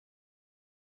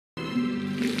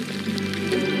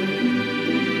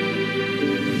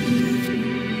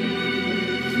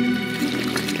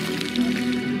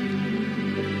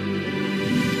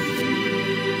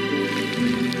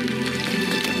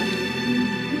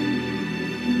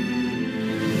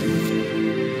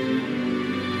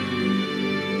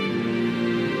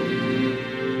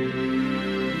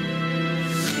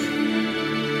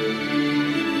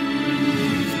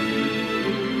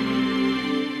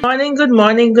good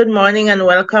morning, and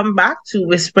welcome back to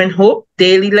Whispering Hope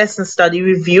Daily Lesson Study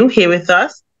Review here with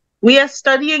us. We are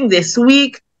studying this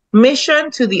week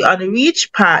Mission to the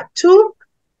Unreached Part 2,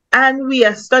 and we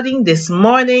are studying this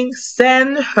morning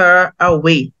Send Her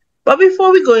Away. But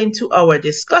before we go into our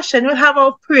discussion, we'll have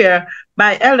our prayer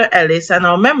by Elder Ellis and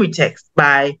our memory text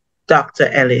by Dr.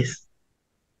 Ellis.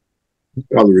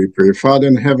 Shall we pray? Father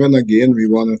in heaven, again, we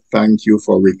want to thank you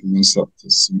for waking us up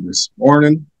to see this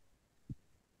morning.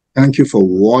 Thank you for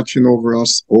watching over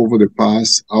us over the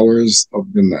past hours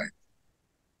of the night.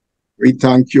 We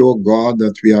thank you, O God,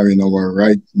 that we are in our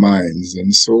right minds.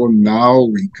 And so now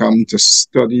we come to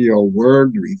study your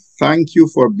word. We thank you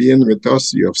for being with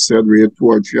us. You have said where two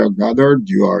or three are gathered,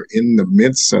 you are in the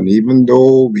midst. And even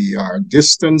though we are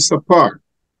distance apart,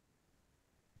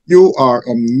 you are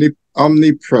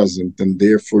omnipresent, and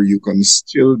therefore you can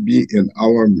still be in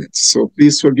our midst. So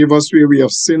please forgive us where we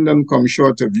have sinned and come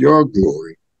short of your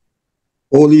glory.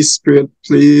 Holy Spirit,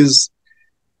 please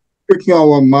quicken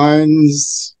our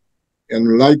minds,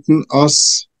 enlighten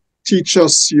us, teach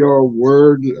us your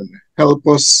word, and help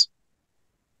us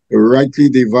to rightly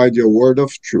divide your word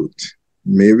of truth.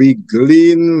 May we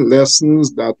glean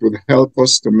lessons that would help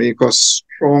us to make us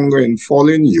stronger in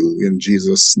following you, in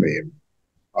Jesus' name.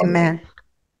 Amen.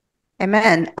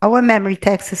 Amen. Our memory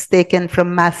text is taken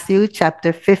from Matthew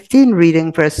chapter 15,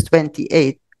 reading verse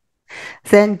 28.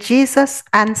 Then Jesus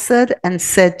answered and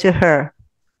said to her,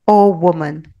 O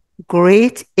woman,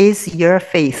 great is your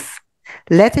faith.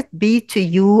 Let it be to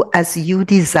you as you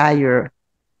desire.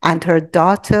 And her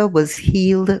daughter was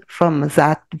healed from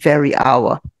that very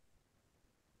hour.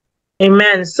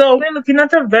 Amen. So we're looking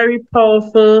at a very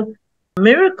powerful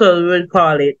miracle, we would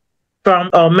call it,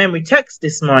 from our memory text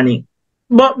this morning.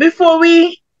 But before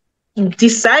we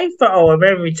decipher our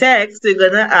memory text, we're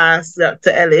going to ask Dr.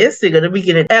 Ellis, we're going to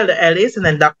begin with Elder Ellis and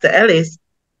then Dr. Ellis,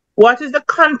 what is the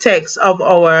context of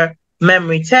our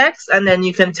memory text? And then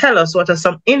you can tell us what are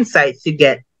some insights you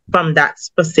get from that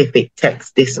specific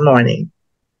text this morning.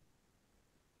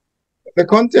 The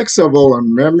context of our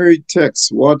memory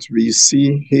text, what we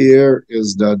see here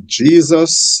is that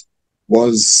Jesus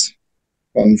was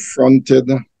confronted,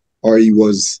 or he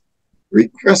was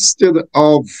requested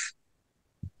of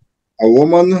a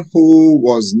woman who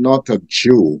was not a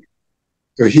Jew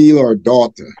to heal her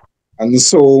daughter. And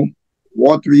so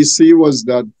what we see was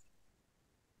that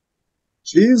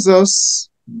Jesus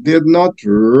did not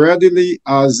readily,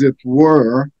 as it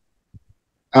were,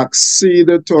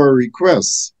 accede to her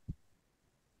request.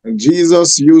 And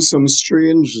Jesus used some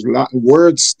strange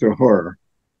words to her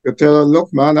to tell her,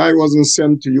 look, man, I wasn't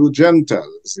sent to you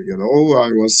Gentiles,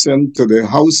 I was sent to the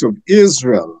house of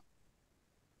Israel.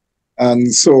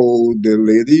 And so the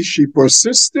lady, she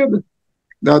persisted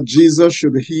that Jesus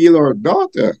should heal her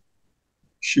daughter.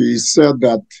 She said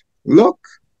that, look,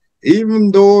 even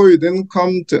though you didn't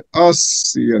come to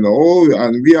us,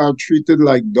 and we are treated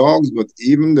like dogs, but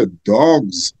even the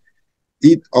dogs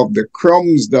eat of the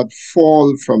crumbs that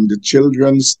fall from the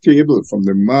children's table, from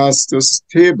the master's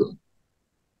table.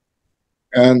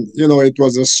 And, it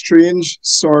was a strange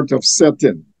sort of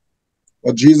setting.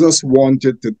 But Jesus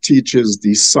wanted to teach his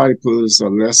disciples a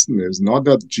lesson. It's not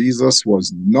that Jesus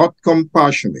was not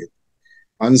compassionate.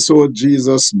 And so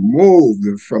Jesus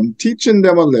moved from teaching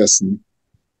them a lesson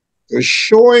to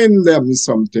showing them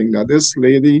something, that this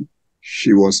lady,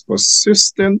 she was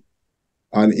persistent.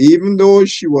 And even though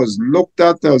she was looked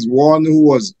at as one who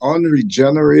was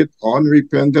unregenerate,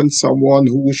 unrepentant, someone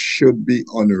who should be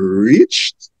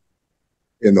unreached,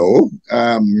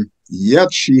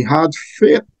 yet she had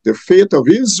faith, the faith of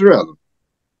Israel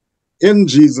in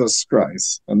Jesus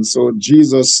Christ. And so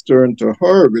Jesus turned to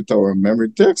her with our memory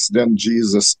text. Then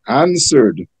Jesus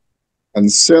answered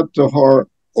and said to her,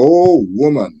 O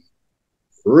woman,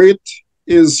 great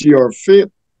is your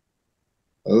faith.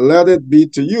 Let it be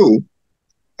to you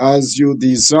as you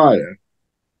desire.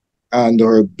 And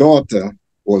her daughter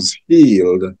was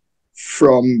healed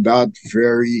from that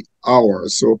very hour.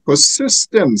 So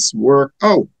persistence worked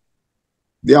out.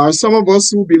 There are some of us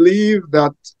who believe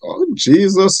that,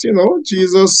 Jesus,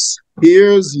 Jesus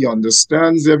hears, he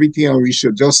understands everything, and we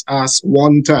should just ask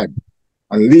one time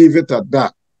and leave it at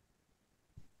that.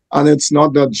 And it's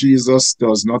not that Jesus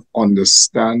does not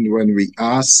understand when we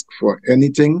ask for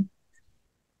anything.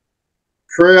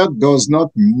 Prayer does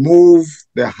not move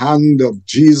the hand of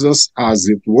Jesus, as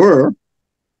it were.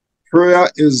 Prayer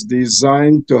is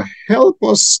designed to help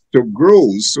us to grow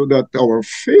so that our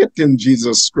faith in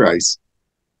Jesus Christ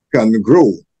can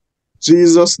grow.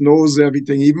 Jesus knows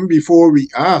everything. Even before we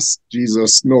ask,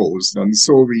 Jesus knows. And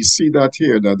so we see that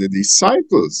here, that the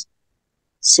disciples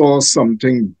saw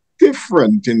something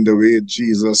different in the way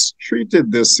Jesus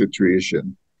treated this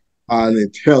situation, and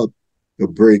it helped to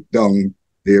break down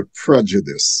their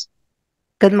prejudice.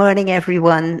 Good morning,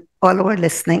 everyone, all our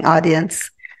listening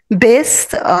audience.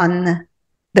 Based on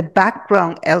the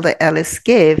background Elder Ellis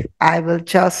gave, I will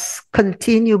just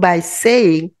continue by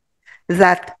saying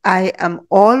that I am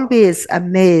always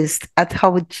amazed at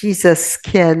how Jesus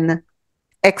can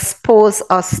expose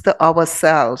us to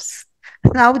ourselves.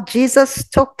 Now, Jesus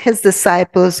took his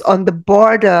disciples on the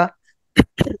border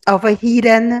of a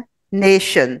heathen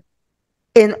nation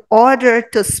in order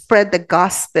to spread the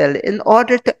gospel, in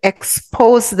order to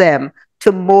expose them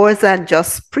to more than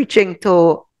just preaching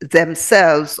to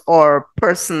themselves or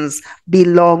persons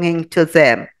belonging to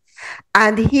them.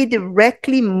 And he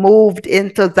directly moved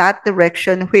into that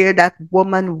direction where that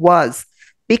woman was,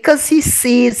 because he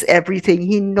sees everything,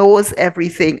 he knows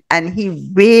everything, and he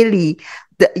really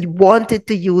wanted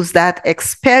to use that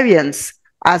experience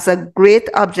as a great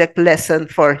object lesson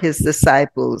for his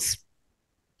disciples.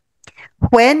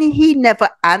 When he never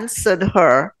answered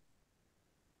her,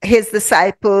 his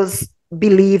disciples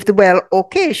believed, well,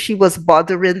 okay, she was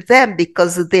bothering them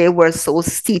because they were so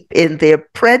steep in their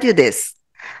prejudice.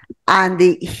 And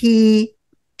he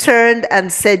turned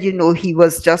and said, he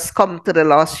was just come to the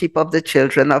lost sheep of the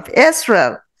children of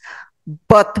Israel.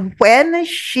 But when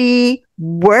she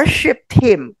worshipped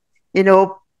him,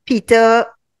 Peter,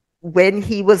 when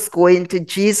he was going to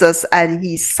Jesus and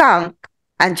he sank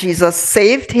and Jesus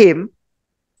saved him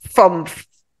from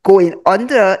going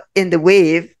under in the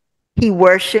wave, he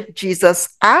worshiped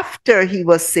Jesus after he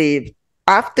was saved,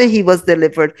 after he was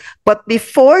delivered. But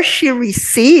before she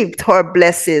received her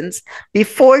blessings,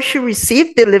 before she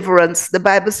received deliverance, the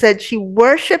Bible said she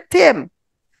worshiped him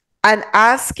and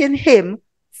asking him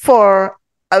for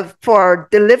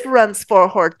deliverance for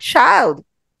her child.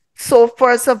 So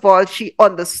first of all, she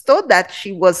understood that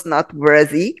she was not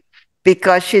worthy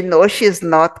because she knows she's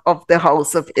not of the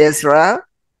house of Israel.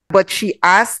 But she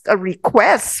asked a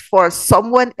request for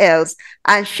someone else,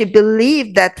 and she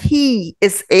believed that he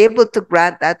is able to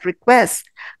grant that request.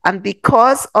 And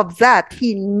because of that,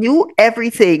 he knew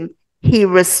everything. He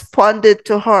responded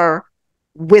to her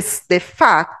with the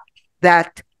fact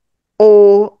that,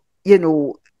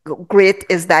 great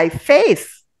is thy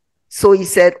faith. So he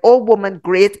said, oh, woman,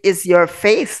 great is your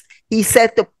faith. He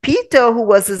said to Peter, who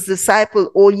was his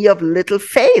disciple, oh, ye of little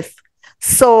faith.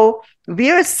 So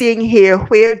we are seeing here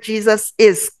where Jesus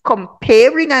is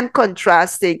comparing and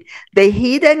contrasting the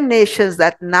heathen nations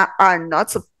that are not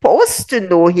supposed to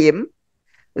know him,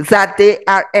 that they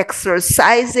are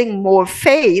exercising more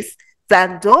faith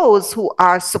than those who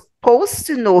are supposed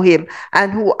to know him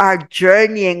and who are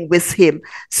journeying with him.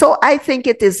 So I think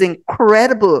it is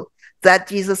incredible that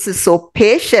Jesus is so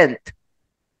patient,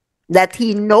 that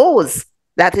he knows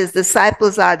that his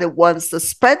disciples are the ones to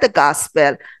spread the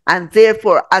gospel, and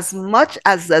therefore, as much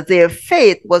as their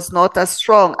faith was not as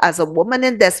strong as a woman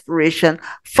in desperation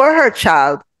for her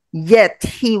child, yet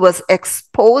he was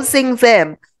exposing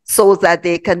them so that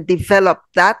they can develop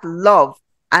that love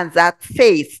and that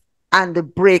faith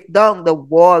and break down the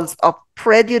walls of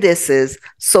prejudices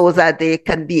so that they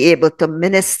can be able to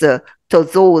minister to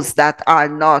those that are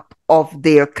not of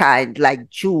their kind, like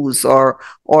Jews or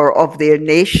of their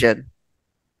nation.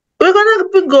 We're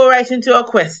going to go right into a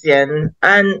question.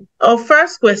 And our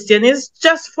first question is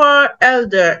just for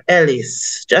Elder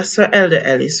Ellis.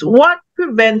 What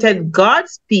prevented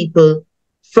God's people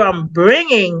from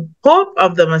bringing hope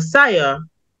of the Messiah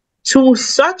to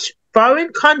such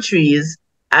foreign countries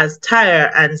as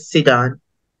Tyre and Sidon?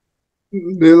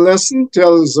 The lesson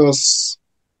tells us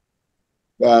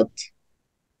that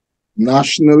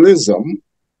nationalism,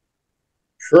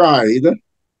 pride,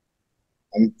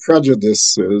 and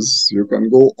prejudices, you can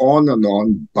go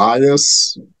on,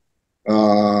 bias,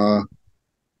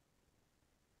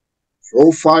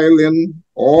 profiling,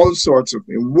 all sorts of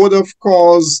things, would have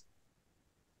caused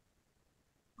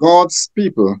God's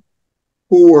people,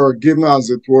 who were given, as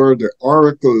it were, the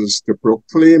oracles to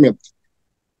proclaim it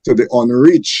to the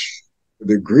unreached, to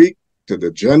the Greek, to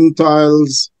the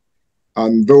Gentiles,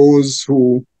 and those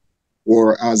who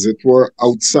were, as it were,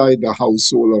 outside the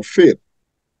household of faith.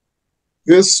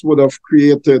 This would have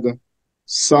created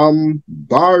some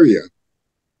barrier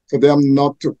for them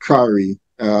not to carry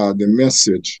the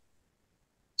message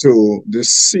to the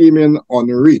seeming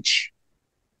unreached.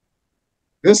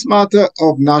 This matter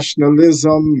of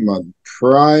nationalism and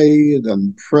pride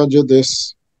and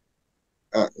prejudice,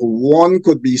 one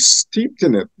could be steeped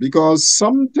in it, because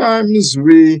sometimes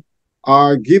we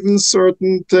are given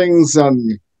certain things,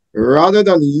 and rather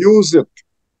than use it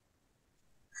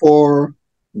for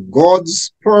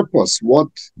God's purpose, what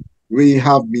we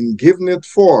have been given it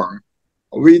for,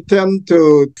 we tend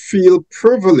to feel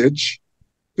privileged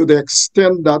to the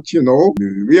extent that,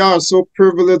 we are so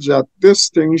privileged that this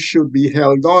thing should be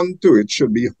held on to, it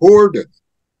should be hoarded.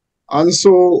 And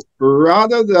so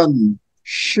rather than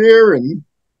sharing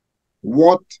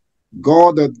what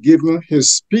God had given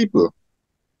his people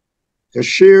to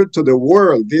share to the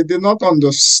world, they did not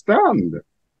understand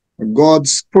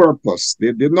God's purpose.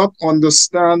 They did not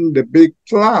understand the big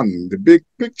plan, the big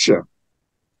picture.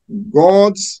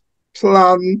 God's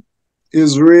plan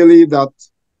is really that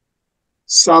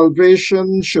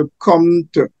salvation should come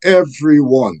to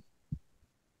everyone.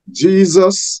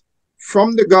 Jesus,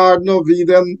 from the Garden of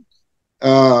Eden,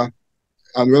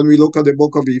 and when we look at the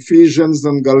book of Ephesians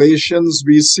and Galatians,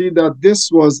 we see that this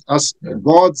was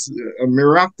God's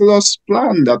miraculous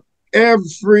plan that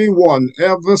everyone,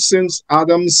 ever since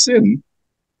Adam's sin,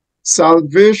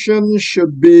 salvation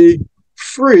should be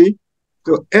free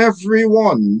to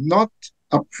everyone, not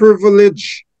a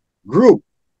privileged group.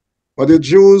 But the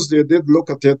Jews, they did look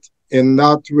at it in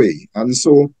that way. And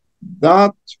so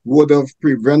that would have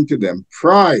prevented them.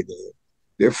 Pride.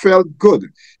 They felt good.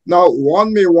 Now,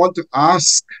 one may want to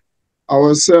ask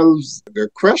ourselves the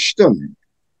question,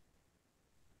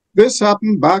 this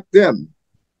happened back then.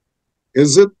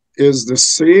 Is the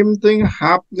same thing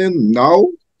happening now,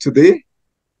 today?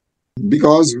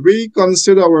 Because we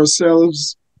consider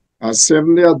ourselves as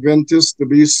Seventh-day Adventists to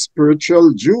be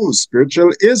spiritual Jews,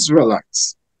 spiritual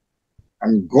Israelites.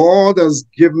 And God has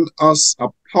given us a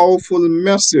powerful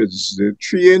message, the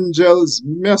three angels'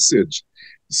 message,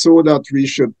 so that we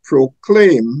should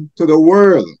proclaim to the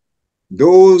world,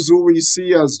 those who we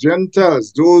see as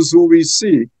Gentiles, those who we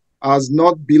see as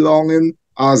not belonging,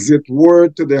 as it were,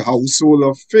 to the household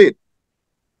of faith.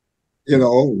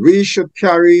 We should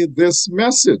carry this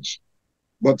message.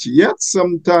 But yet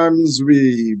sometimes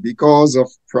we, because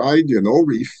of pride,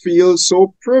 we feel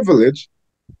so privileged,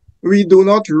 we do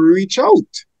not reach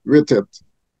out with it.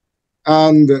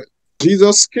 And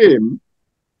Jesus came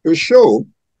to show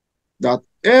that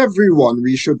everyone,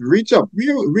 we should reach up.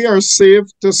 We are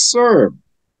saved to serve.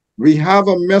 We have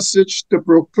a message to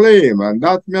proclaim, and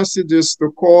that message is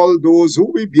to call those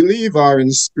who we believe are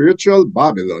in spiritual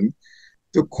Babylon,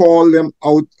 to call them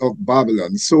out of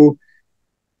Babylon. So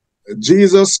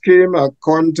Jesus came,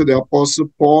 according to the Apostle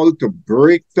Paul, to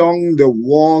break down the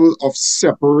wall of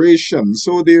separation.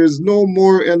 So there is no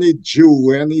more any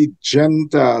Jew, any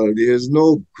Gentile. There is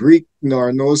no Greek,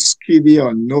 nor no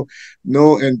Scythian,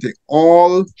 no anything.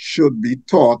 All should be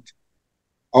taught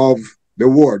of the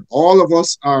word. All of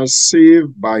us are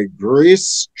saved by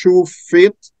grace through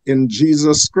faith in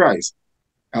Jesus Christ.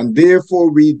 And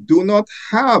therefore we do not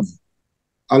have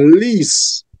a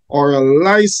lease or a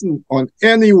license on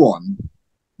anyone,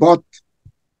 but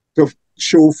to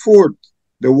show forth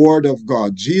the word of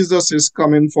God. Jesus is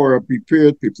coming for a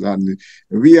prepared people, and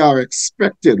we are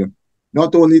expected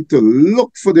not only to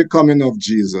look for the coming of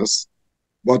Jesus,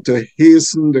 but to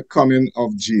hasten the coming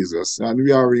of Jesus. And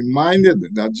we are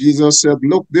reminded that Jesus said,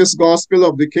 look, this gospel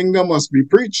of the kingdom must be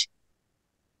preached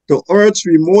to earth's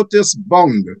remotest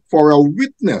bound for a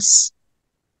witness.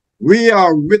 We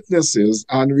are witnesses,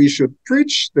 and we should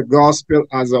preach the gospel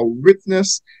as a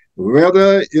witness,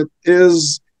 whether it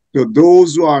is to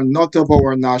those who are not of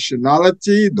our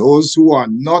nationality, those who are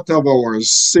not of our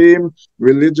same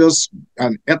religious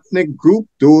and ethnic group,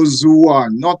 those who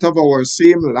are not of our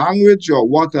same language or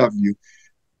what have you.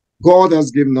 God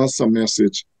has given us a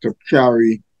message to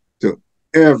carry to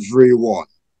everyone,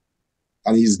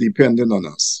 and he's dependent on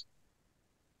us.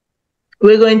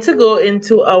 We're going to go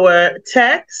into our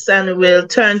text, and we'll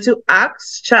turn to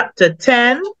Acts chapter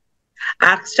 10.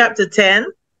 Acts chapter 10.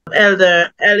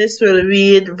 Elder Ellis will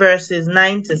read verses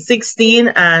 9 to 16,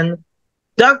 and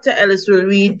Dr. Ellis will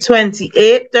read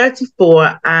 28,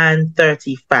 34, and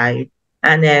 35.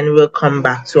 And then we'll come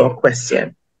back to our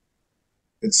question.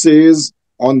 It says,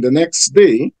 on the next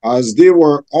day, as they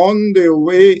were on their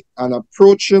way and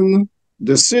approaching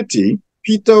the city,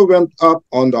 Peter went up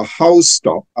on the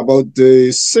housetop about the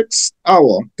 6th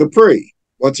hour to pray.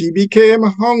 But he became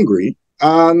hungry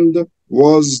and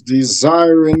was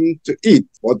desiring to eat.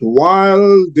 But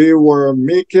while they were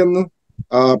making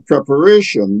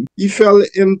preparation, he fell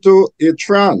into a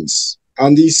trance,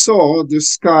 and he saw the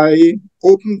sky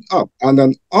opened up, and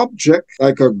an object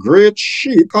like a great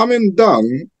sheet coming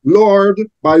down, lowered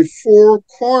by 4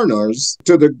 corners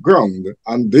to the ground.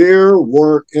 And there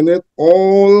were in it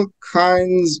all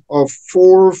kinds of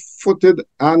 4-footed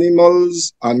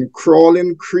animals and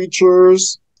crawling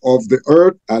creatures of the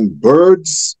earth and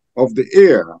birds of the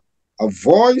air. A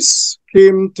voice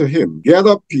came to him, "Get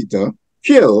up, Peter,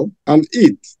 kill and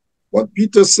eat." But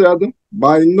Peter said,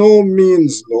 By no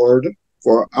means, Lord,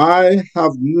 for I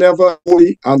have never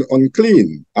holy and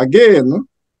unclean. Again,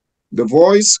 the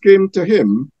voice came to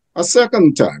him a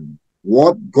second time.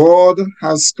 What God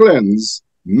has cleansed,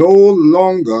 no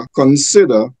longer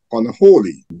consider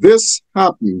unholy. This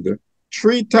happened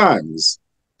 3 times,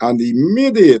 and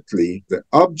immediately the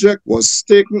object was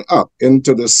taken up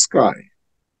into the sky.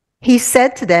 He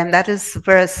said to them, that is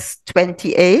verse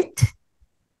 28,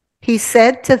 he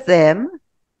said to them,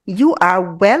 you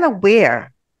are well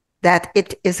aware that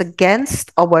it is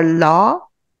against our law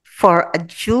for a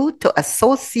Jew to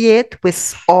associate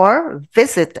with or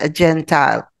visit a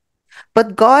Gentile.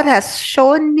 But God has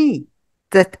shown me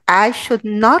that I should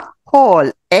not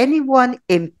call anyone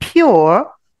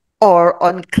impure or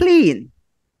unclean.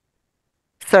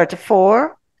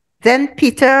 34, then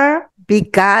Peter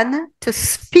began to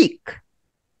speak.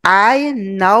 I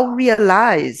now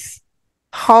realize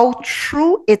how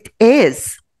true it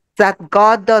is that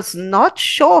God does not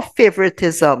show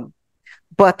favoritism,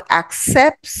 but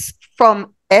accepts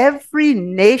from every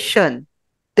nation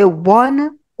the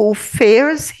one who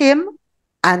fears him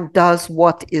and does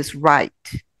what is right.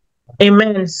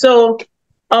 Amen. So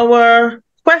our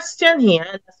question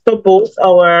here for both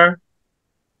our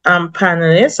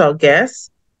panelists or guests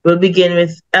will begin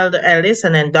with Elder Ellis,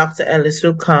 and then Dr. Ellis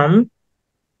will come.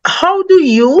 How do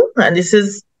you, and this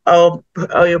is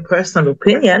your personal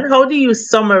opinion, how do you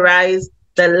summarize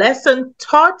the lesson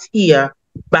taught here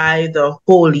by the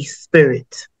Holy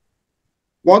Spirit?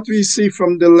 What we see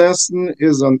from the lesson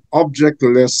is an object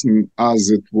lesson,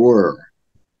 as it were,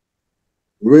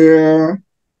 where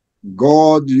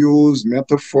God used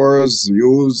metaphors,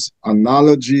 used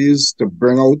analogies to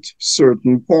bring out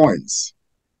certain points.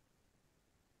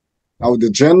 Now,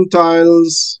 the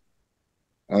Gentiles,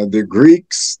 the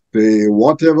Greeks, the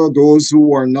whatever, those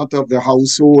who are not of the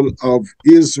household of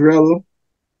Israel,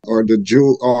 or the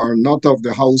Jew, or not of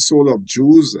the household of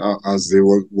Jews, as they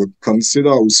would consider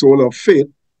household of faith,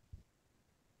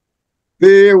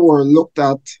 they were looked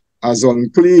at as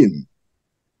unclean.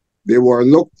 They were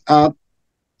looked at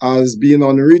as being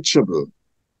unreachable.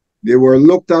 They were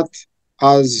looked at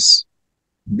as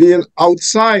being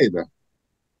outside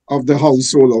of the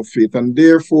household of faith, and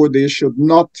therefore they should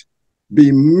not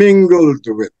be mingled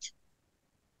with.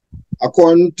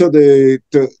 According to the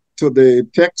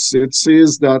text, it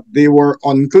says that they were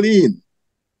unclean.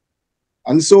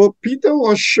 And so Peter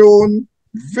was shown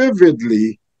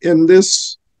vividly in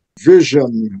this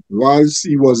vision whilst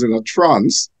he was in a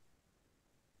trance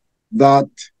that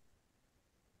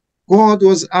God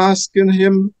was asking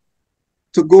him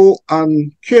to go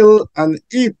and kill and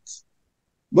eat.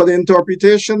 But the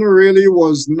interpretation really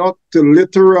was not to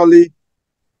literally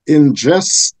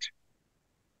ingest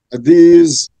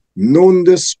these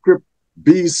nondescript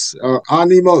beasts,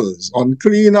 animals,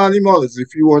 unclean animals.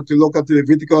 If you were to look at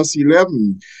Leviticus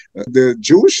 11, the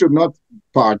Jews should not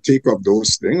partake of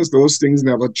those things. Those things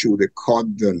never chew the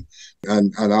cud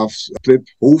and have split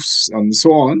hoofs and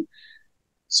so on.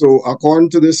 So according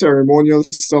to the ceremonial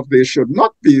stuff, they should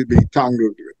not be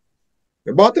tangled with.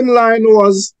 The bottom line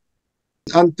was,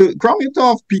 and to crown it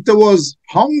off, Peter was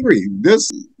hungry. This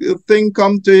thing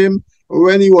come to him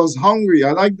when he was hungry.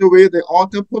 I like the way the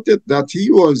author put it, that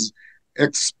he was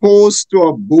exposed to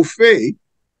a buffet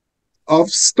of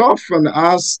stuff and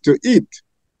asked to eat.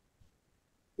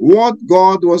 What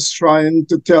God was trying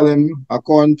to tell him,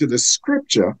 according to the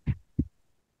scripture,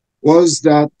 was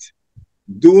that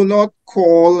do not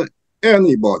call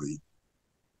anybody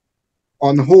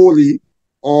unholy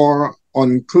or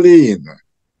unclean.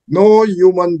 No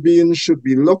human being should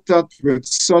be looked at with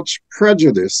such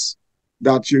prejudice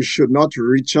that you should not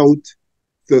reach out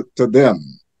to them.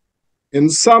 In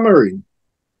summary,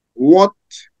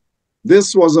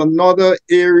 this was another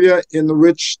area in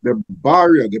which the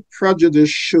barrier, the prejudice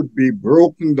should be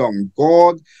broken down.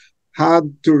 God had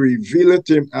to reveal it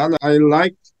to him. And I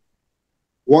like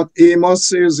what Amos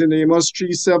says in Amos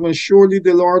 3:7, surely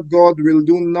the Lord God will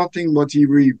do nothing, but he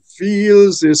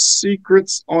reveals his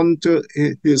secrets unto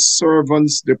his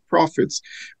servants, the prophets.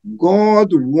 God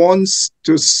wants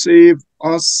to save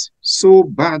us so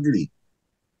badly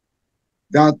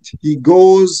that he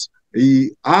goes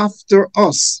after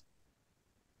us,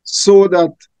 so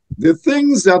that the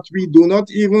things that we do not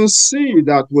even see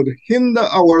that would hinder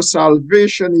our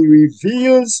salvation, he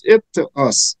reveals it to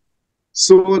us,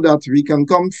 so that we can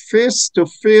come face to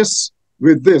face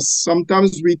with this.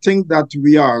 Sometimes we think that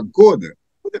we are good.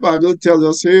 The Bible tells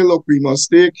us, hey, look, we must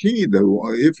take heed.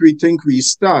 If we think we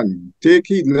stand, take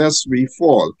heed lest we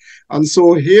fall. And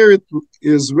so here it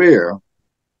is where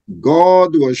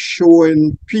God was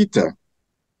showing Peter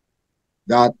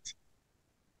that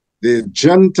the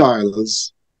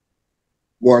Gentiles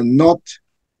were not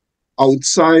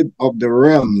outside of the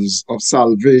realms of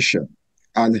salvation.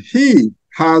 And he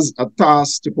has a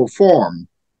task to perform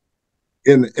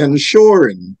in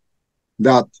ensuring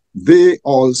that they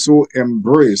also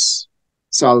embrace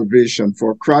salvation.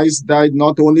 For Christ died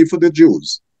not only for the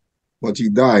Jews, but he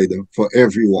died for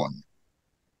everyone.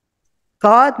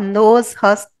 God knows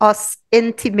us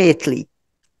intimately.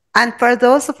 And for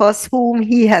those of us whom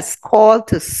he has called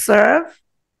to serve,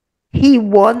 he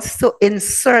wants to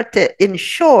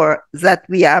ensure that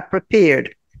we are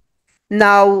prepared.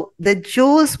 Now, the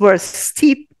Jews were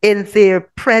steeped in their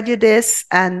prejudice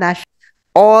and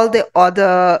all the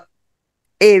other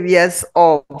areas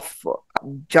of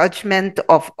judgment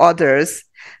of others,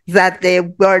 that they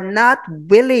were not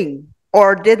willing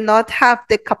or did not have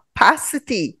the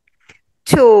capacity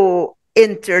to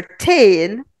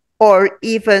entertain or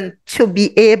even to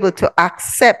be able to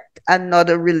accept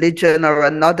another religion or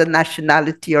another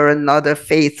nationality or another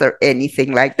faith or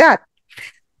anything like that.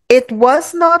 It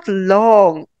was not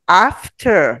long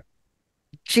after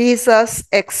Jesus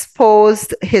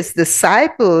exposed his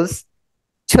disciples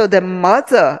to the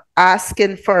mother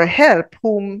asking for help,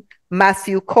 whom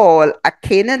Matthew called a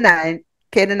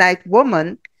Canaanite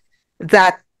woman,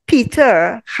 that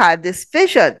Peter had this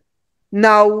vision.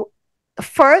 Now,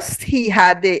 first he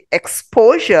had the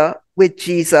exposure with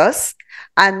Jesus,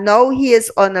 and now he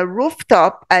is on a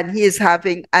rooftop and he is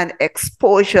having an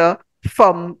exposure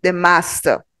from the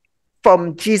master,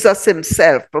 from Jesus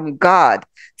himself, from God,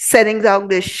 setting down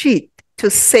the sheet to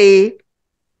say,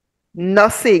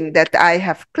 nothing that I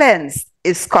have cleansed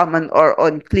is common or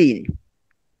unclean.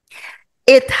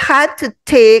 It had to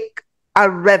take a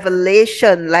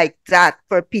revelation like that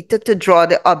for Peter to draw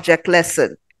the object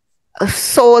lesson,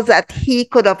 so that he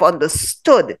could have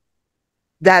understood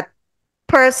that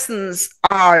persons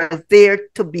are there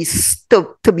to be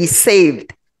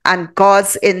saved, and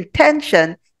God's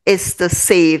intention is to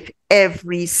save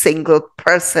every single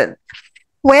person.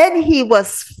 When he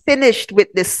was finished with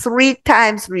the 3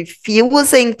 times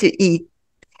refusing to eat,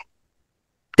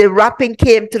 the rapping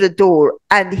came to the door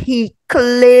and he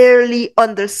clearly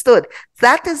understood.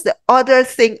 That is the other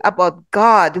thing about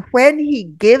God. When he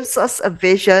gives us a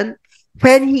vision,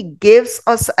 when he gives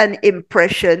us an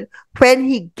impression, when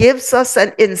he gives us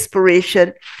an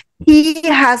inspiration, he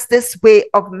has this way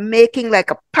of making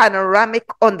like a panoramic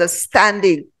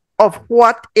understanding of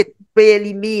what it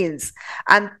really means.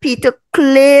 And Peter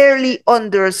clearly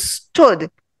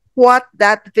understood what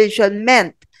that vision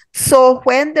meant. So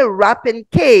when the rapping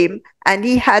came and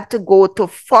he had to go to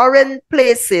foreign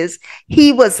places,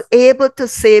 he was able to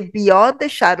say beyond the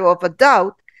shadow of a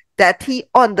doubt that he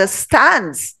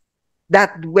understands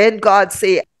that when God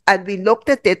say, and we looked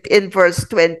at it in verse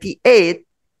 28,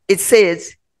 it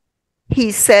says,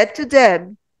 he said to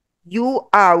them, you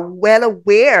are well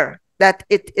aware that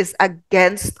it is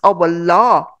against our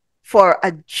law for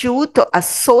a Jew to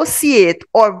associate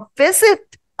or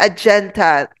visit a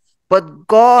Gentile, but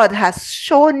God has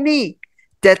shown me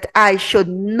that I should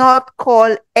not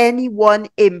call anyone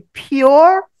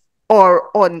impure or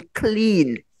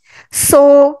unclean.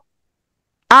 So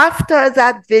after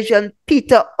that vision,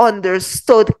 Peter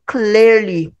understood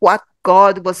clearly what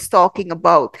God was talking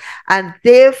about. And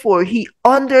therefore, he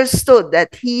understood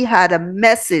that he had a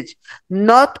message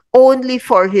not only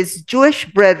for his Jewish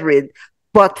brethren,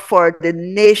 but for the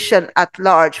nation at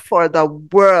large, for the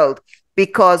world,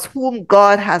 because whom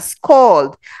God has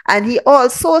called. And he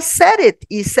also said it.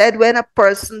 He said, when a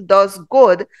person does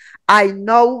good, I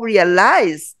now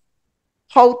realize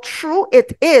how true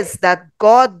it is that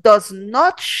God does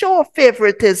not show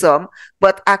favoritism,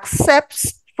 but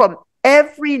accepts from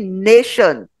every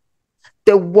nation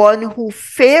the one who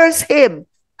fears him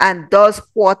and does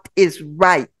what is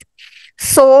right.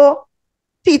 So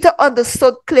Peter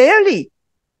understood clearly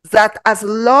that as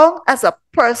long as a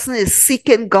person is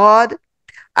seeking God,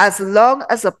 as long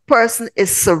as a person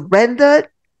is surrendered,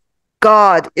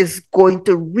 God is going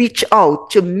to reach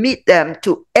out to meet them,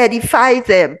 to edify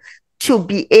them, to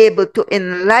be able to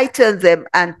enlighten them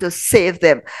and to save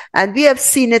them. And we have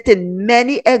seen it in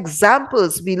many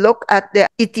examples. We look at the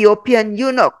Ethiopian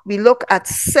eunuch. We look at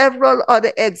several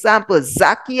other examples,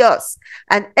 Zacchaeus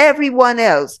and everyone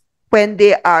else. When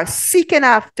they are seeking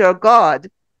after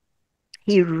God,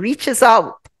 he reaches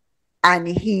out and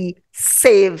he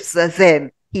saves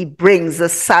them. He brings the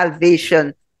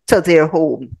salvation to their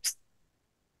homes.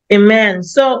 Amen.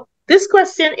 So this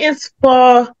question is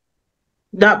for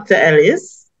Dr.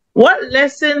 Ellis. What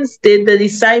lessons did the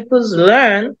disciples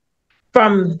learn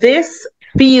from this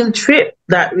field trip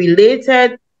that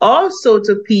related also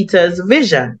to Peter's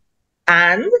vision?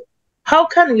 And how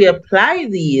can we apply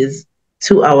these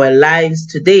to our lives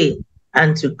today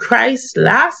and to Christ's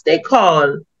last day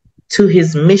call to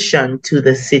his mission to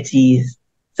the cities?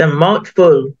 It's a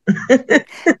mouthful.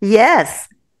 Yes,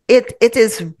 it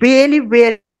is really,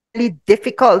 really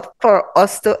difficult for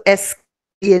us to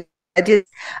escape prejudice.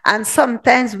 And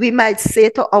sometimes we might say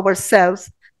to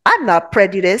ourselves, I'm not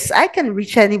prejudiced. I can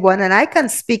reach anyone and I can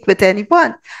speak with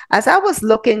anyone. As I was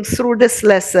looking through this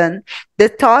lesson, the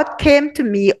thought came to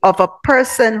me of a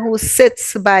person who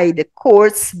sits by the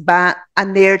courts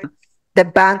and near the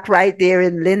bank right there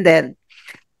in Linden.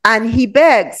 And he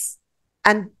begs.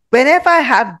 And whenever I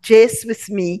have Jace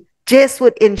with me, Jace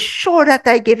would ensure that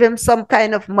I give him some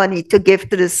kind of money to give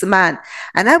to this man.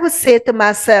 And I would say to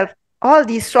myself, all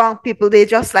these strong people, they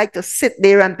just like to sit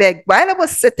there and beg. While I was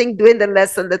sitting doing the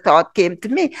lesson, the thought came to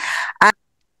me. And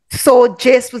so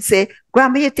Jace would say,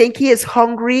 Grandma, you think he is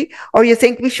hungry? Or you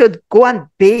think we should go and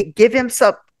give him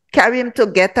some, carry him to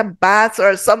get a bath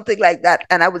or something like that?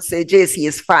 And I would say, Jace, he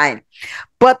is fine.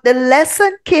 But the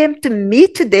lesson came to me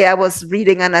today. I was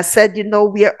reading and I said, you know,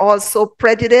 we are also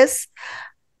prejudiced.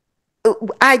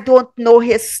 I don't know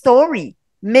his story.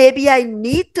 Maybe I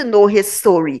need to know his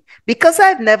story because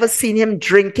I've never seen him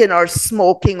drinking or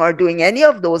smoking or doing any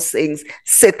of those things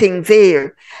sitting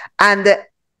there. And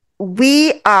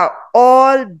we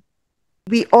all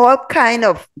kind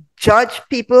of judge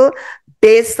people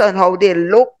based on how they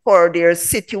look or their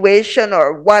situation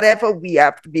or whatever. We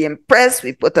have to be impressed.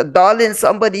 We put a doll in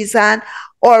somebody's hand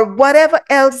or whatever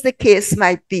else the case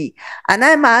might be. And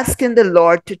I'm asking the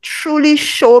Lord to truly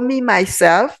show me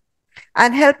myself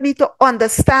and help me to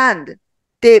understand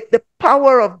the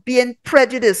power of being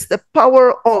prejudiced, the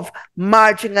power of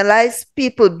marginalized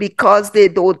people because they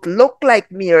don't look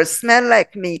like me or smell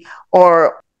like me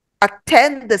or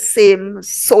attend the same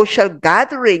social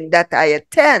gathering that I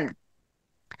attend.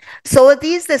 So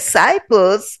these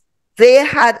disciples, they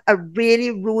had a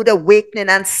really rude awakening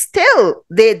and still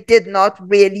they did not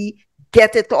really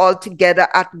get it all together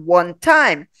at one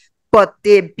time. But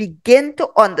they begin to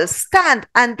understand.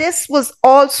 And this was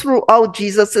all throughout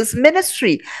Jesus's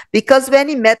ministry. Because when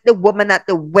he met the woman at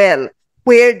the well,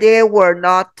 where they were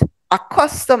not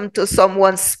accustomed to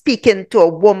someone speaking to a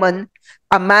woman,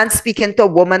 a man speaking to a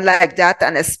woman like that,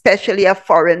 and especially a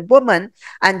foreign woman,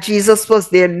 and Jesus was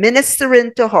there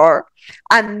ministering to her,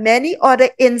 and many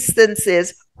other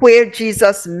instances where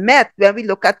Jesus met, when we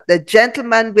look at the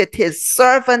gentleman with his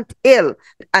servant ill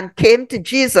and came to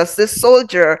Jesus, the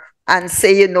soldier, and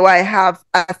say, you know, I have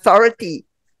authority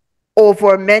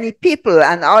over many people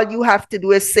and all you have to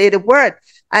do is say the word.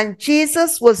 And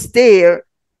Jesus was there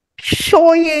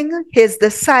showing his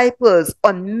disciples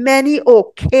on many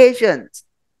occasions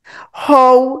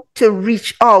how to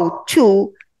reach out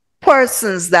to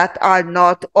persons that are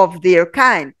not of their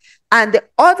kind. And the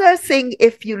other thing,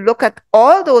 if you look at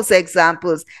all those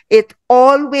examples, it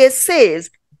always says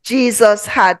Jesus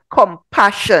had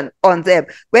compassion on them.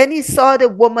 When he saw the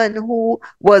woman who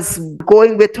was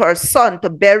going with her son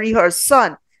to bury her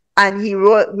son, and he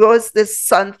rose the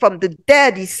son from the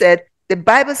dead, he said, the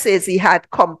Bible says he had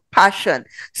compassion.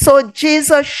 So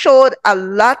Jesus showed a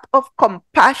lot of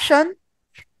compassion.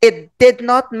 It did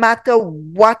not matter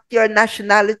what your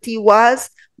nationality was,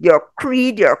 your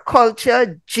creed, your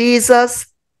culture. Jesus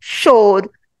showed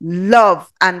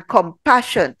love and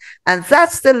compassion. And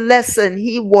that's the lesson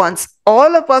he wants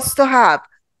all of us to have,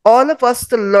 all of us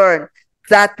to learn,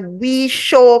 that we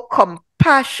show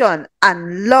compassion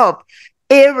and love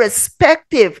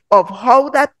irrespective of how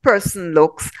that person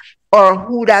looks or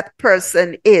who that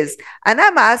person is. And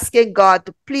I'm asking God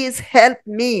to please help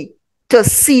me to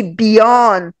see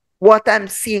beyond what I'm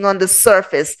seeing on the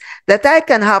surface, that I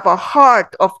can have a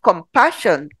heart of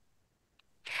compassion.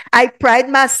 I pride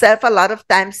myself a lot of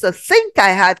times to think I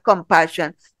had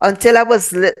compassion until I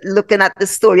was looking at the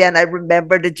story and I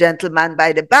remembered the gentleman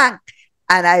by the bank.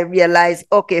 And I realized,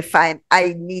 okay, fine,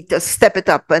 I need to step it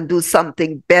up and do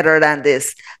something better than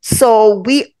this. So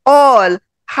we all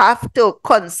have to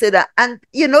consider, and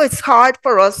you know, it's hard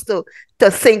for us to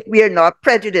think we are not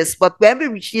prejudiced, but when we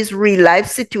reach this real life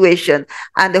situation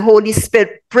and the Holy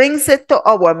Spirit brings it to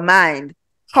our mind,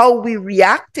 how we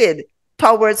reacted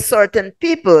towards certain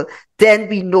people, then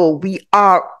we know we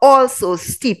are also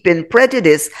steeped in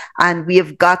prejudice and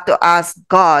we've got to ask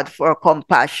God for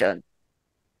compassion.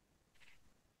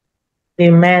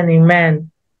 Amen, amen.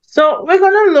 So we're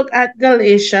going to look at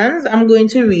Galatians. I'm going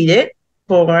to read it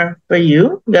for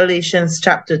you. Galatians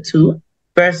chapter 2,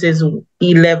 verses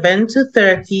 11 to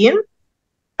 13.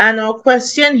 And our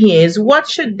question here is, what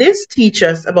should this teach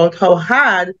us about how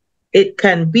hard it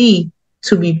can be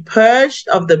to be purged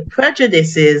of the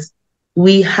prejudices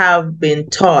we have been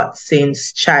taught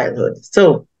since childhood.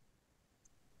 So,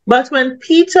 but when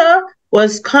Peter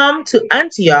was come to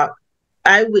Antioch,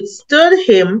 I withstood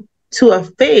him to a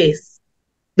face,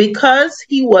 because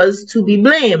he was to be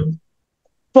blamed.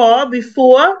 For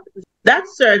before that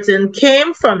certain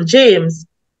came from James,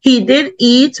 he did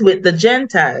eat with the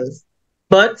Gentiles.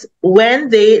 But when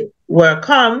they were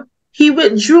come, he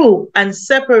withdrew and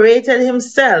separated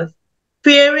himself,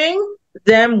 fearing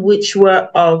them which were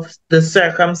of the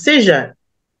circumcision.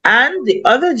 And the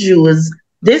other Jews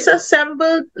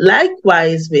disassembled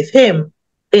likewise with him,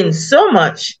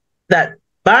 insomuch that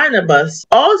Barnabas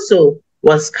also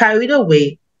was carried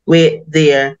away with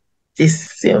their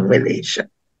dissimulation.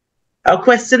 Our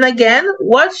question again,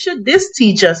 what should this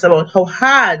teach us about how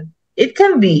hard it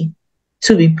can be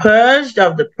to be purged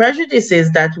of the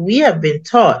prejudices that we have been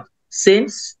taught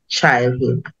since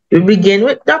childhood? We begin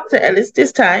with Dr. Ellis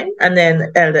this time, and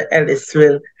then Elder Ellis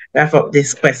will wrap up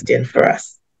this question for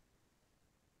us.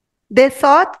 The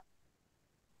thought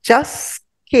just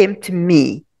came to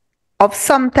me of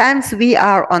sometimes we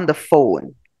are on the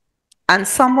phone and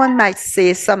someone might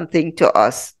say something to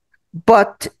us,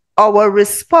 but our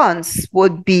response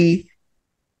would be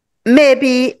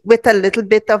maybe with a little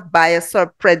bit of bias or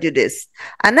prejudice.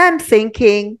 And I'm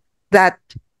thinking that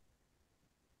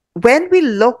when we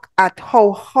look at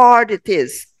how hard it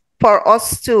is for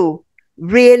us to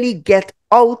really get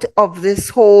out of this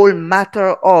whole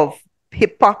matter of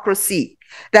hypocrisy,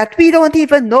 that we don't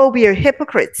even know we are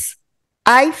hypocrites,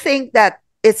 I think that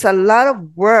it's a lot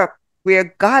of work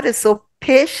where God is so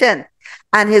patient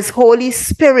and his Holy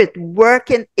Spirit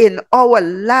working in our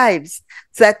lives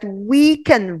that we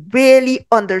can really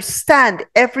understand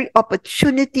every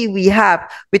opportunity we have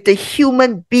with a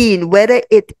human being, whether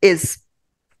it is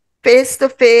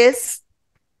face-to-face,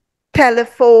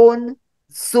 telephone,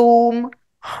 Zoom,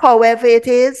 however it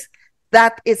is,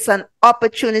 that it's an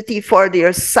opportunity for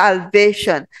their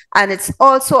salvation. And it's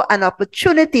also an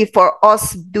opportunity for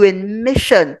us doing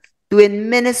mission, doing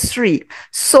ministry.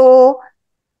 So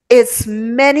it's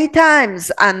many times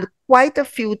and quite a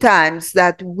few times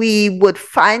that we would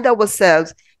find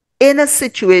ourselves in a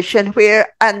situation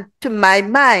where, and to my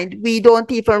mind, we don't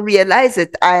even realize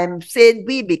it. I'm saying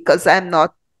we because I'm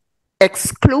not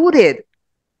excluded.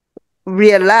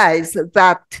 Realize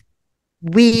that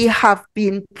we have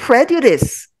been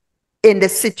prejudiced in the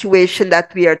situation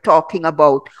that we are talking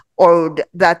about or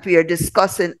that we are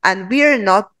discussing, and we are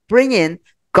not bringing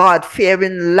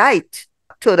God-fearing light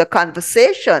to the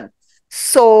conversation.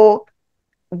 So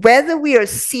whether we are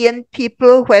seeing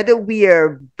people, whether we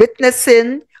are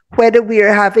witnessing, whether we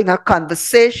are having a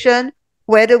conversation,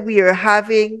 whether we are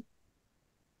having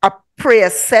a prayer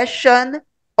session,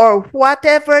 or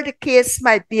whatever the case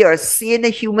might be, or seeing a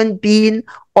human being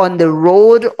on the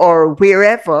road or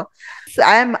wherever,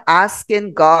 I'm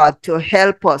asking God to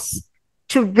help us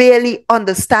to really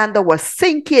understand our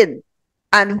thinking.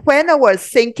 And when our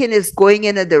thinking is going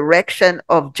in a direction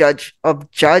of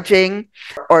judging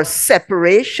or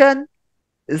separation,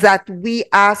 that we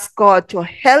ask God to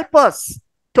help us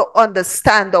to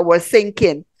understand our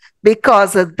thinking,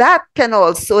 because that can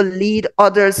also lead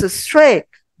others astray.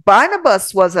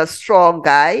 Barnabas was a strong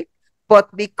guy,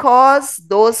 but because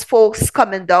those folks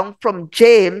coming down from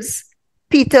James,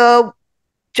 Peter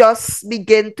just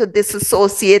began to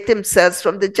disassociate himself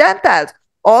from the Gentiles.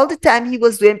 All the time he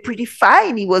was doing pretty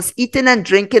fine. He was eating and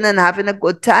drinking and having a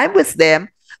good time with them.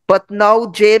 But now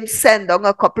James sent down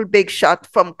a couple big shots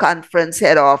from conference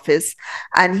head office,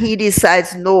 and he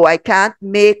decides, no, I can't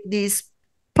make these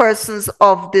persons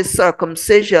of this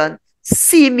circumcision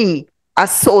see me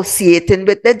associating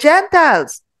with the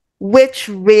Gentiles, which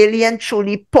really and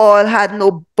truly Paul had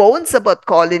no bones about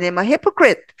calling him a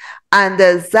hypocrite. And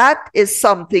that is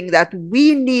something that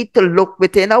we need to look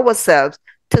within ourselves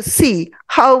to see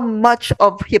how much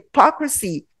of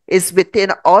hypocrisy is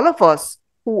within all of us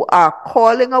who are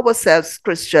calling ourselves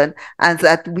Christian, and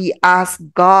that we ask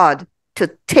God to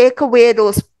take away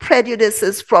those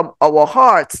prejudices from our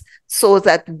hearts so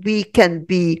that we can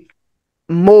be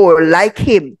more like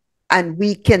him and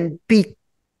we can be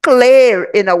clear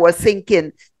in our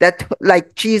thinking, that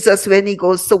like Jesus, when he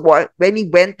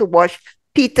went to wash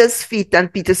Peter's feet,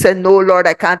 and Peter said, no, Lord,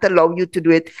 I can't allow you to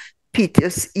do it.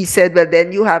 He said, well,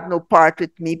 then you have no part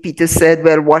with me. Peter said,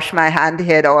 well, wash my hand,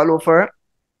 head all over.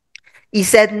 He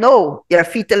said, no, your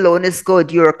feet alone is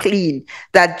good. You're clean.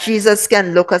 That Jesus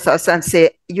can look at us and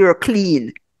say, you're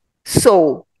clean.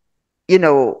 So,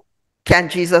 can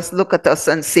Jesus look at us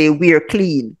and say, we're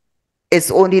clean? It's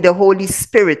only the Holy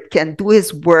Spirit can do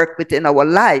his work within our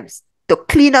lives to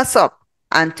clean us up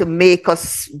and to make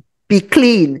us be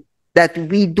clean, that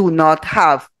we do not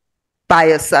have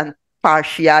bias and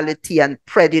partiality and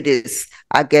prejudice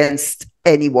against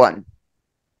anyone.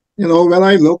 You know, when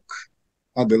I look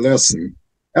at the lesson,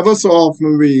 ever so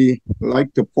often we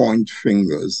like to point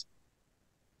fingers.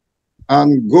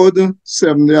 And good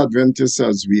Seventh-day Adventists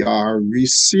as we are, we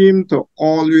seem to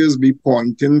always be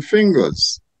pointing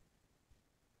fingers.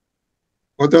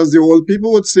 But as the old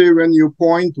people would say, when you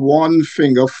point one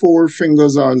finger, four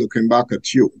fingers are looking back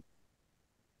at you.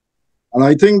 And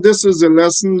I think this is a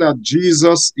lesson that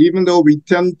Jesus, even though we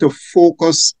tend to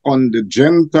focus on the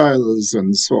Gentiles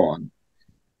and so on,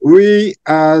 we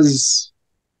as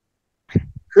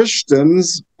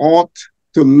Christians ought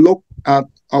to look at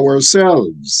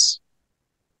ourselves.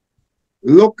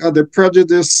 Look at the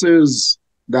prejudices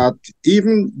that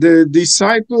even the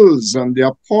disciples and the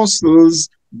apostles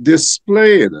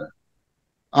displayed.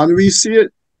 And we see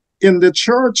it in the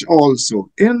church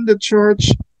also. In the church,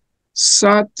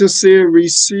 sad to say, we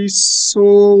see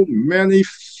so many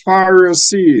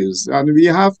Pharisees, and we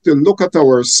have to look at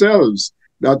ourselves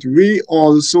that we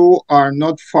also are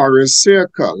not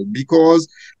Pharisaical, because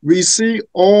we see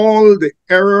all the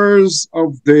errors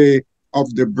of the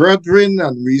brethren,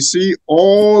 and we see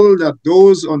all that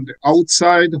those on the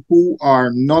outside who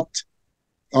are not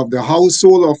of the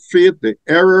household of faith, the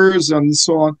errors and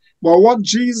so on. But what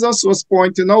Jesus was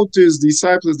pointing out to his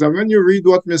disciples, that when you read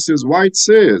what Mrs. White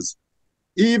says,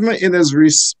 even in his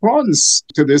response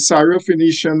to the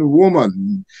Syrophoenician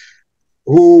woman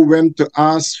who went to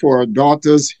ask for her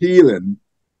daughter's healing,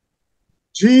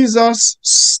 Jesus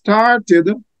started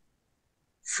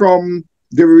from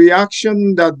the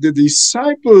reaction that the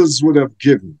disciples would have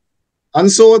given. And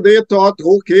so they thought,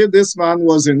 okay, this man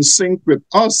was in sync with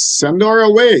us, send her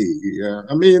away.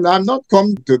 I mean, I'm not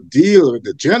come to deal with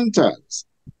the Gentiles.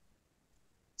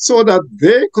 So that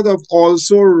they could have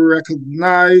also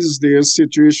recognized their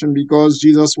situation, because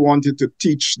Jesus wanted to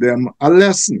teach them a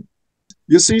lesson.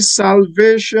 You see,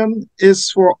 salvation is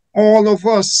for all of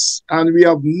us, and we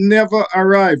have never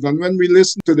arrived. And when we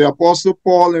listen to the Apostle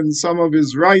Paul in some of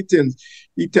his writings,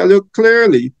 he tells you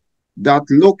clearly that,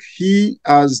 look, he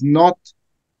has not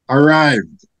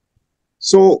arrived.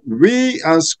 So we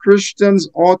as Christians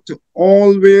ought to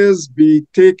always be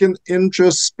taking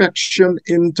introspection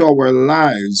into our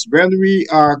lives. When we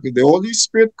are, the Holy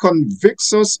Spirit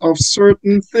convicts us of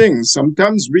certain things.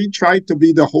 Sometimes we try to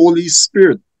be the Holy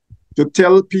Spirit to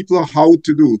tell people how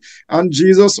to do. And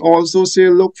Jesus also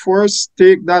said, look, first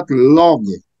take that log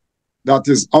that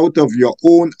is out of your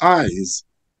own eyes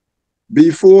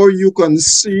before you can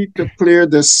see to clear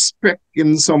the speck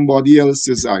in somebody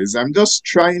else's eyes. I'm just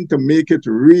trying to make it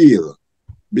real,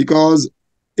 because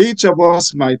each of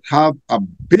us might have a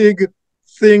big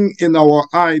thing in our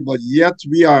eye, but yet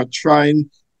we are trying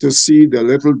to see the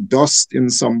little dust in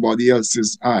somebody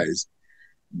else's eyes.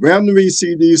 When we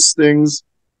see these things,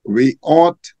 we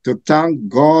ought to thank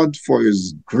God for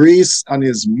his grace and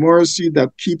his mercy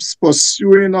that keeps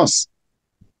pursuing us,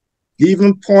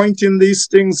 even pointing these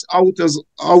things out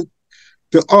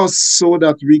to us so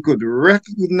that we could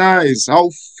recognize how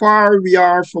far we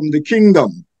are from the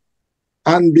kingdom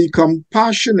and be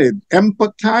compassionate,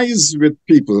 empathize with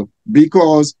people,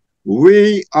 because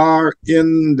we are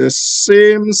in the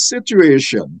same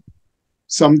situation.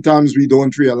 Sometimes we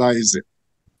don't realize it.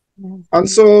 And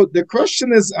so the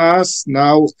question is asked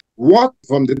now, what,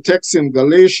 from the text in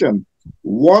Galatians,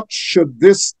 what should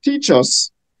this teach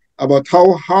us about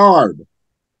how hard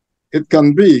it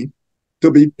can be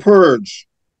to be purged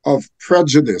of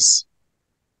prejudice?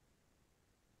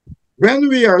 When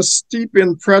we are steeped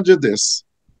in prejudice,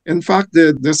 in fact,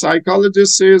 the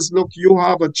psychologist says, look, you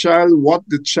have a child, what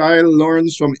the child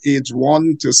learns from age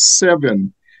 1 to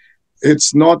 7,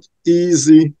 it's not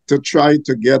easy to try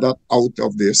to get that out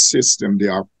of their system. They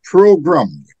are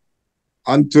programmed.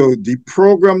 And to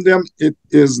deprogram them, it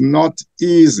is not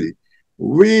easy.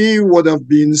 We would have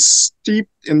been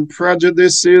steeped in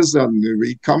prejudices, and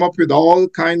we come up with all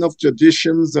kinds of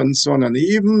traditions and so on. And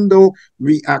even though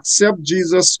we accept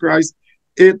Jesus Christ,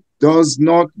 it does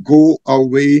not go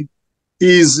away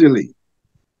easily.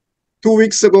 2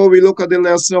 weeks ago, we looked at the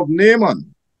lesson of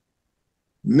Naaman.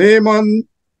 Naaman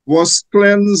was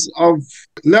cleansed of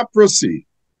leprosy.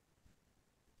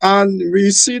 And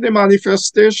we see the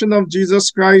manifestation of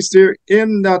Jesus Christ here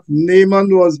in that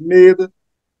Naaman was made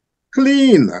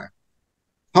clean.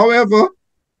 However,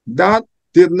 that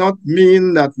did not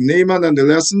mean that Naaman, and the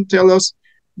lesson tell us,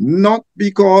 not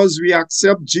because we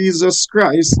accept Jesus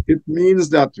Christ, it means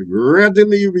that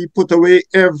readily we put away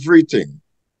everything.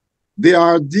 There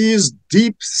are these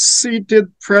deep-seated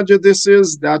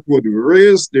prejudices that would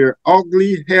raise their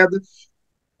ugly head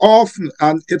often,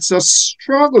 and it's a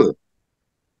struggle.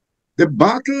 the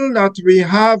battle that we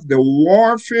have, the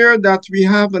warfare that we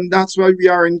have, and that's why we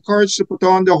are encouraged to put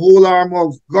on the whole armor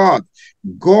of God.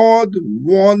 God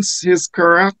wants his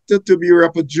character to be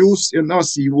reproduced in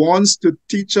us. He wants to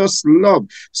teach us love.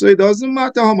 So it doesn't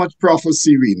matter how much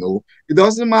prophecy we know. It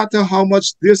doesn't matter how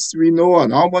much this we know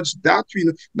and how much that we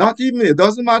know. Not even, it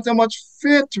doesn't matter how much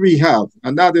faith we have.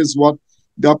 And that is what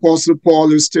the Apostle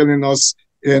Paul is telling us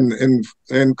in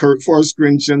 1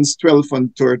 Corinthians 12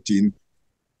 and 13.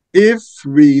 If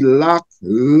we lack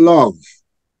love,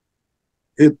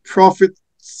 it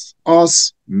profits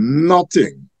us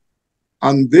nothing.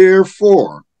 And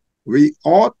therefore, we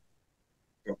ought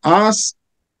to ask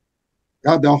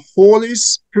that the Holy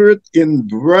Spirit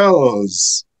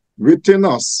indwells within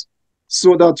us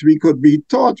so that we could be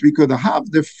taught, we could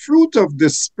have the fruit of the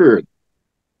Spirit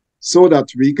so that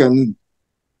we can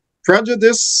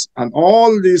prejudice and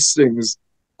all these things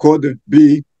could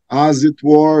be, as it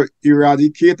were,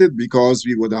 eradicated, because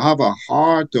we would have a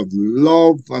heart of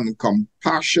love and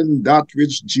compassion, that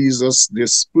which Jesus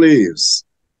displays.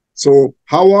 So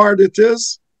how hard it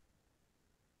is?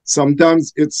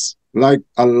 Sometimes it's like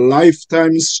a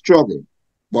lifetime struggle,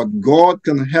 but God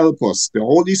can help us. The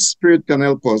Holy Spirit can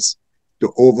help us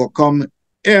to overcome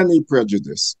any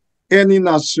prejudice, any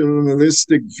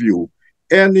nationalistic view,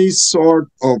 any sort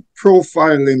of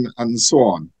profiling and so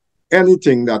on,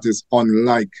 anything that is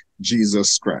unlike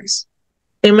Jesus Christ.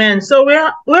 Amen. So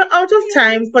we're out of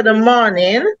time for the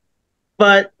morning,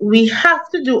 but we have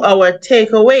to do our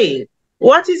takeaway.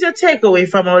 What is your takeaway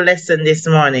from our lesson this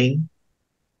morning?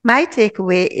 My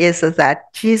takeaway is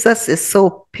that Jesus is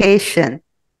so patient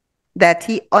that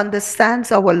he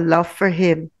understands our love for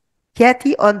him, yet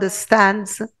he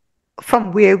understands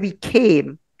from where we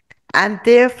came. And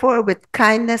therefore, with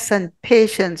kindness and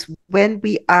patience, when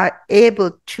we are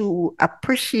able to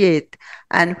appreciate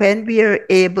and when we are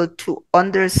able to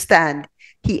understand,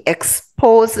 he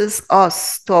exposes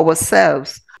us to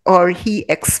ourselves, or he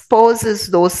exposes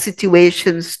those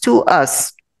situations to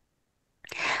us.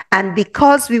 And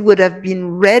because we would have been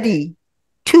ready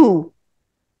to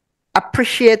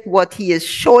appreciate what he is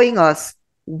showing us,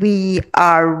 we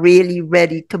are really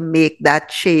ready to make that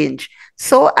change.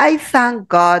 So I thank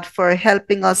God for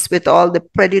helping us with all the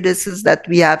prejudices that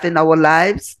we have in our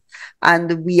lives.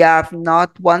 And we have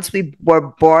not, once we were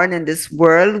born in this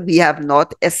world, we have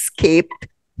not escaped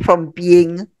from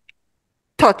being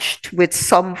touched with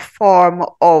some form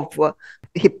of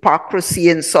hypocrisy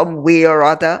in some way or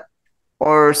other,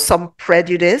 or some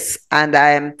prejudice. And I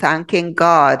am thanking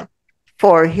God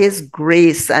for his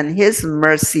grace and his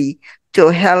mercy to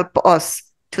help us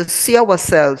to see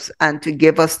ourselves and to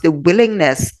give us the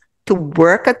willingness to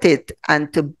work at it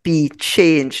and to be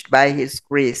changed by his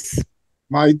grace.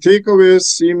 My takeaways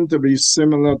seem to be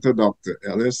similar to Dr.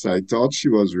 Ellis. I thought she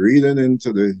was reading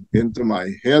into my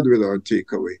head with her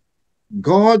takeaway.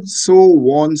 God so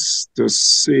wants to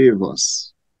save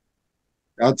us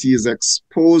that he is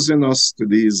exposing us to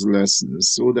these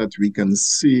lessons so that we can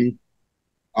see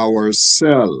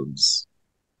ourselves,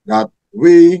 that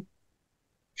we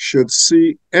should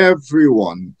see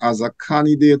everyone as a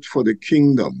candidate for the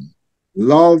kingdom.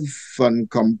 Love and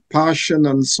compassion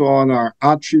and so on are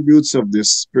attributes of the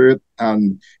Spirit.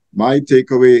 And my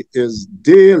takeaway is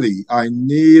daily I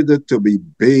need to be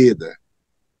bathed.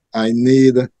 I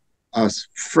need a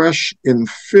fresh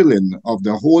infilling of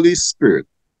the Holy Spirit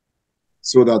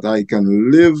so that I can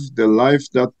live the life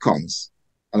that counts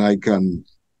and I can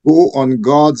go on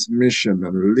God's mission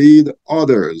and lead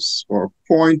others or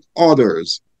point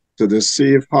others to the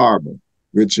safe harbor,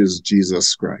 which is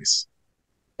Jesus Christ.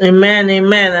 Amen,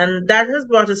 amen. And that has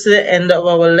brought us to the end of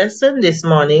our lesson this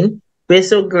morning. We're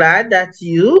so glad that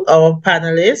you, our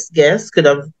panelists, guests, could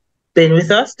have been with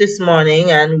us this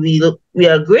morning, and we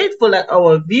are grateful that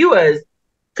our viewers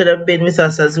could have been with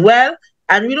us as well.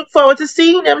 And we look forward to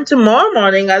seeing them tomorrow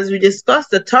morning as we discuss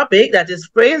the topic that is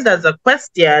phrased as a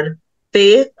question,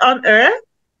 faith on earth.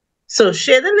 So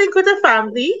share the link with a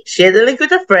family, share the link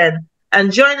with a friend,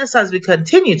 and join us as we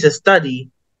continue to study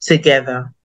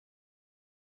together.